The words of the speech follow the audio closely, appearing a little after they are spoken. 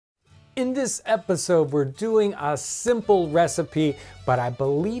In this episode, we're doing a simple recipe, but I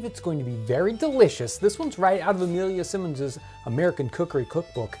believe it's going to be very delicious. This one's right out of Amelia Simmons' American Cookery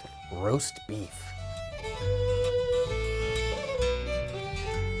Cookbook, roast beef.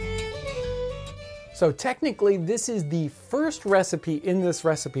 So technically, this is the first recipe in this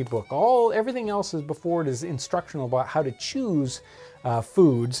recipe book. Everything else is before it is instructional about how to choose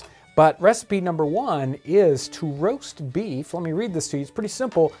foods. But recipe number one is to roast beef. Let me read this to you. It's pretty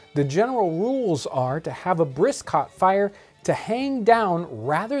simple. The general rules are to have a brisk hot fire, to hang down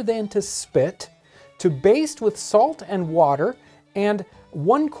rather than to spit, to baste with salt and water, and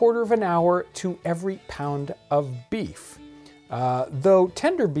 1/4 of an hour to every pound of beef. Though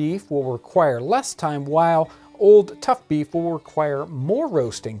tender beef will require less time, while old tough beef will require more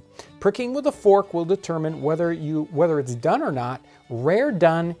roasting. Pricking with a fork will determine whether it's done or not. Rare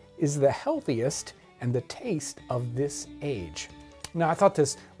done is the healthiest and the taste of this age. Now, I thought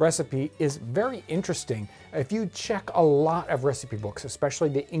this recipe is very interesting. If you check a lot of recipe books, especially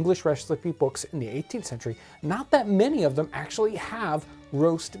the English recipe books in the 18th century, not that many of them actually have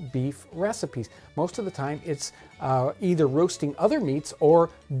roast beef recipes. Most of the time it's either roasting other meats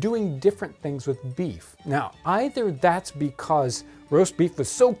or doing different things with beef. Now, either that's because roast beef was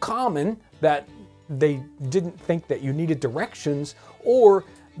so common that they didn't think that you needed directions, or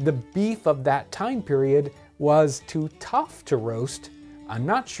the beef of that time period was too tough to roast. I'm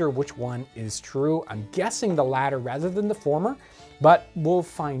not sure which one is true. I'm guessing the latter rather than the former, but we'll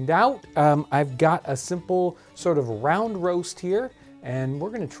find out. I've got a simple sort of round roast here, and we're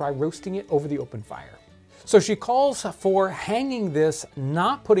gonna try roasting it over the open fire. So she calls for hanging this,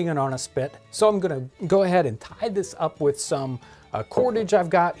 not putting it on a spit. So I'm gonna go ahead and tie this up with some cordage I've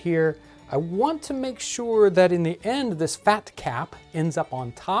got here. I want to make sure that in the end, this fat cap ends up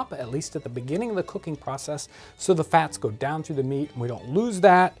on top, at least at the beginning of the cooking process, so the fats go down through the meat and we don't lose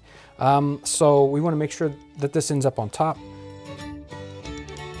that. So we want to make sure that this ends up on top.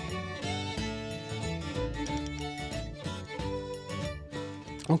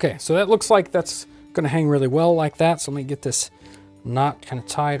 Okay, so that looks like that's going to hang really well like that. So let me get this knot kind of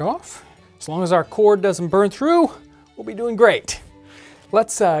tied off. As long as our cord doesn't burn through, we'll be doing great.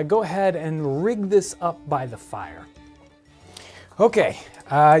 Let's go ahead and rig this up by the fire. Okay,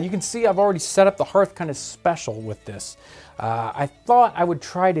 you can see I've already set up the hearth kind of special with this. I thought I would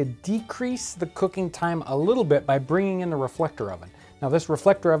try to decrease the cooking time a little bit by bringing in the reflector oven. Now, this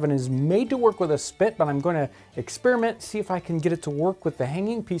reflector oven is made to work with a spit, but I'm going to experiment, see if I can get it to work with the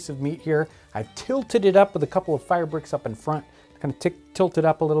hanging piece of meat here. I've tilted it up with a couple of fire bricks up in front, kind of tilt it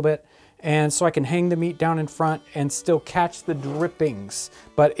up a little bit. And so I can hang the meat down in front and still catch the drippings,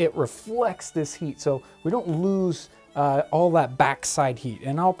 but it reflects this heat, so we don't lose all that backside heat.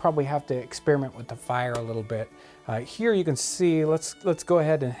 And I'll probably have to experiment with the fire a little bit. Here you can see, let's go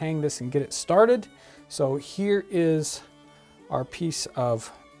ahead and hang this and get it started. So here is our piece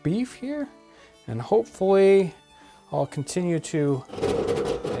of beef here, and hopefully I'll continue to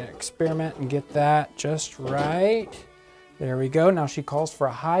experiment and get that just right. There we go. Now she calls for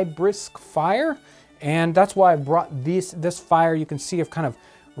a high brisk fire, and that's why I brought this fire. You can see I've kind of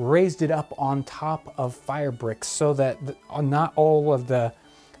raised it up on top of fire bricks so that not all of the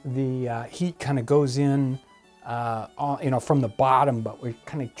heat kind of goes in from the bottom, but we're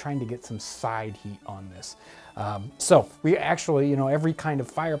kind of trying to get some side heat on this. So we actually, every kind of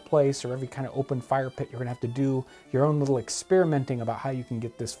fireplace or every kind of open fire pit, you're gonna have to do your own little experimenting about how you can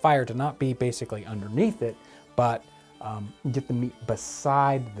get this fire to not be basically underneath it, but get the meat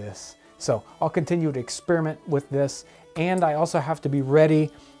beside this. So I'll continue to experiment with this, and I also have to be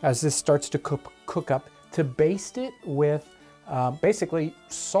ready as this starts to cook up to baste it with basically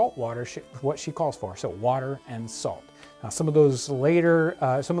salt water, what she calls for. So water and salt. Now some of those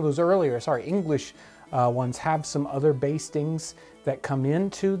earlier English ones have some other bastings that come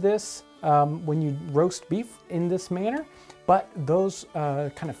into this when you roast beef in this manner, but those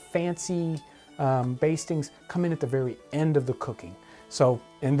kind of fancy bastings come in at the very end of the cooking. So,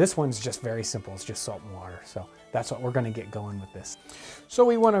 and this one's just very simple. It's just salt and water. So that's what we're going to get going with this. So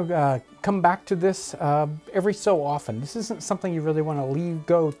we want to come back to this every so often. This isn't something you really want to leave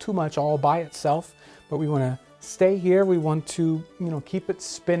go too much all by itself, but we want to stay here. We want to, keep it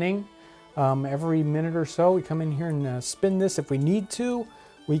spinning every minute or so. We come in here and spin this if we need to.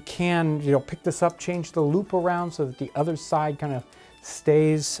 We can, pick this up, change the loop around so that the other side kind of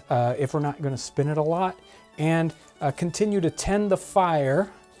stays if we're not going to spin it a lot, and continue to tend the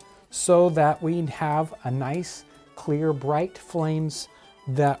fire so that we have a nice, clear, bright flames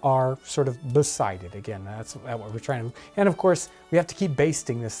that are sort of beside it. Again, that's what we're trying to, and of course we have to keep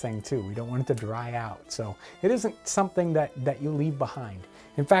basting this thing too. We don't want it to dry out. So it isn't something that you leave behind.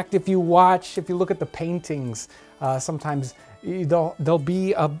 In fact, if you look at the paintings, sometimes there'll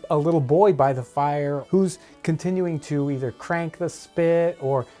be a little boy by the fire who's continuing to either crank the spit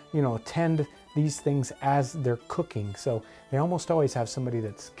or, tend these things as they're cooking. So they almost always have somebody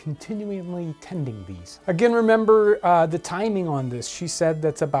that's continually tending these. Again, remember the timing on this. She said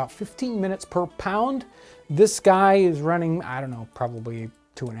that's about 15 minutes per pound. This guy is running, I don't know, probably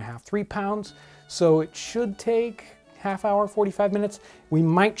 2.5, 3 pounds. So it should take half hour, 45 minutes. We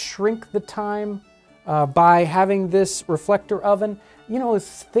might shrink the time by having this reflector oven.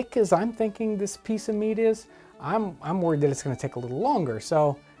 As thick as I'm thinking this piece of meat is, I'm worried that it's gonna take a little longer.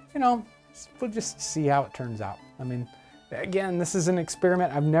 So, we'll just see how it turns out. I mean, again, this is an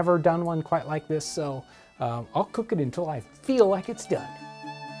experiment. I've never done one quite like this, so I'll cook it until I feel like it's done.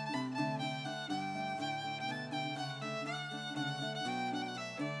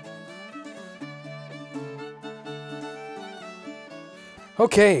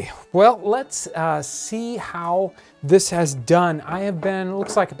 Okay, well, let's see how this has done. I have been,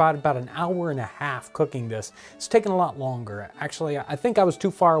 looks like about an hour and a half cooking this. It's taken a lot longer. Actually, I think I was too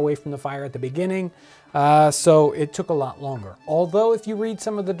far away from the fire at the beginning, so it took a lot longer. Although if you read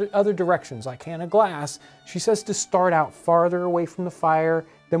some of the other directions, like Hannah Glass, she says to start out farther away from the fire,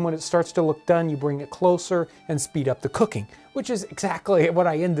 then when it starts to look done, you bring it closer and speed up the cooking, which is exactly what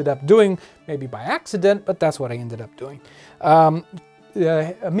I ended up doing, maybe by accident, but that's what I ended up doing.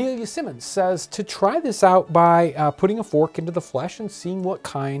 Amelia Simmons says to try this out by putting a fork into the flesh and seeing what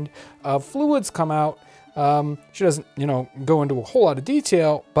kind of fluids come out. She doesn't, go into a whole lot of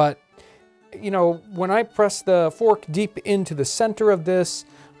detail, but, when I press the fork deep into the center of this,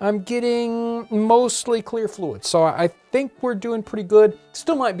 I'm getting mostly clear fluid. So I think we're doing pretty good.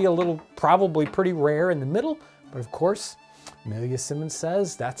 Still might be a little, probably pretty rare in the middle, but of course, Amelia Simmons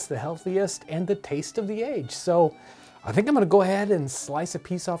says that's the healthiest and the taste of the age. So I think I'm gonna go ahead and slice a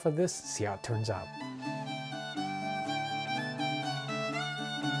piece off of this, see how it turns out.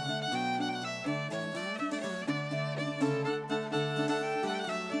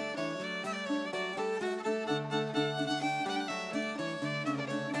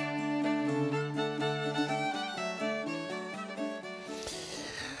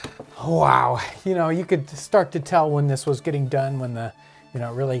 Wow, you could start to tell when this was getting done, when the it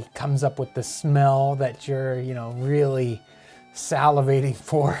really comes up with the smell that you're, really salivating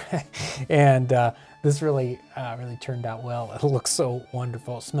for. And this really turned out well. It looks so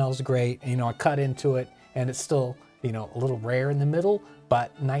wonderful. It smells great. I cut into it and it's still, a little rare in the middle,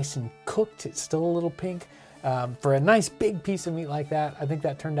 but nice and cooked. It's still a little pink. For a nice big piece of meat like that, I think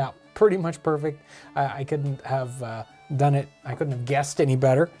that turned out pretty much perfect. I couldn't have done it. I couldn't have guessed any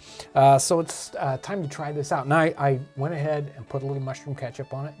better. So it's time to try this out. Now I went ahead and put a little mushroom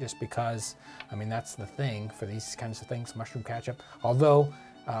ketchup on it just because, that's the thing for these kinds of things, mushroom ketchup. Although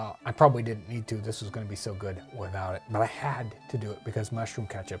I probably didn't need to. This was going to be so good without it. But I had to do it because mushroom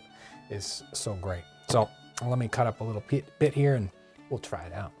ketchup is so great. So let me cut up a little bit here and we'll try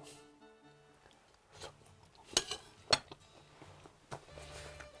it out.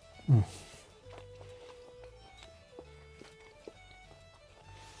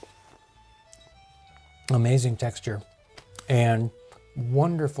 Amazing texture and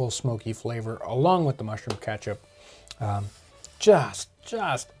wonderful smoky flavor along with the mushroom ketchup. Just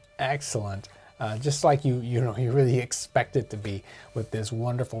excellent. Just like you really expect it to be with this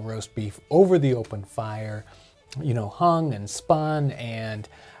wonderful roast beef over the open fire, hung and spun and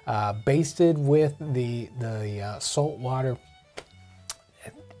basted with the salt water.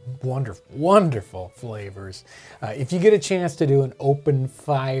 Wonderful flavors. If you get a chance to do an open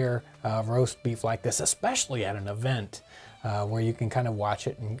fire roast beef like this, especially at an event where you can kind of watch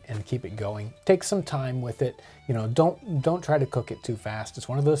it and keep it going, take some time with it. Don't try to cook it too fast. It's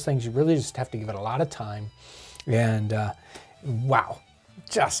one of those things you really just have to give it a lot of time. And wow,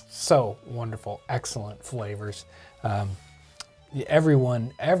 just so wonderful, excellent flavors.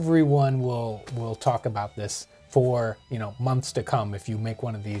 Everyone will talk about this for months to come if you make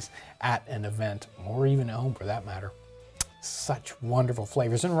one of these at an event or even at home for that matter. Such wonderful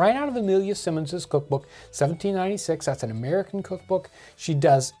flavors. And right out of Amelia Simmons' cookbook, 1796, that's an American cookbook. She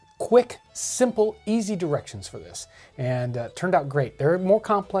does quick, simple, easy directions for this. And turned out great. There are more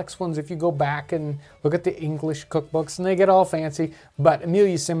complex ones if you go back and look at the English cookbooks and they get all fancy. But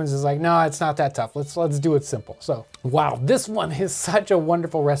Amelia Simmons is like, no, it's not that tough. Let's do it simple. So, wow, this one is such a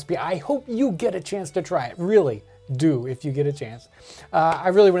wonderful recipe. I hope you get a chance to try it. Really, do if you get a chance. I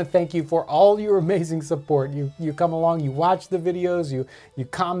really want to thank you for all your amazing support. You come along, you watch the videos, you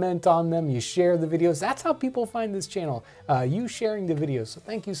comment on them, you share the videos. That's how people find this channel, you sharing the videos. So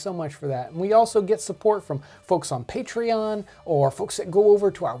thank you so much for that. And we also get support from folks on Patreon or folks that go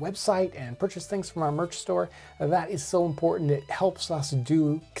over to our website and purchase things from our merch store. That is so important. It helps us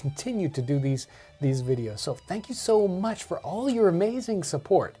continue to do these videos. So thank you so much for all your amazing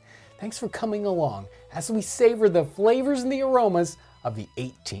support. Thanks for coming along as we savor the flavors and the aromas of the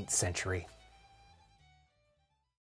 18th century.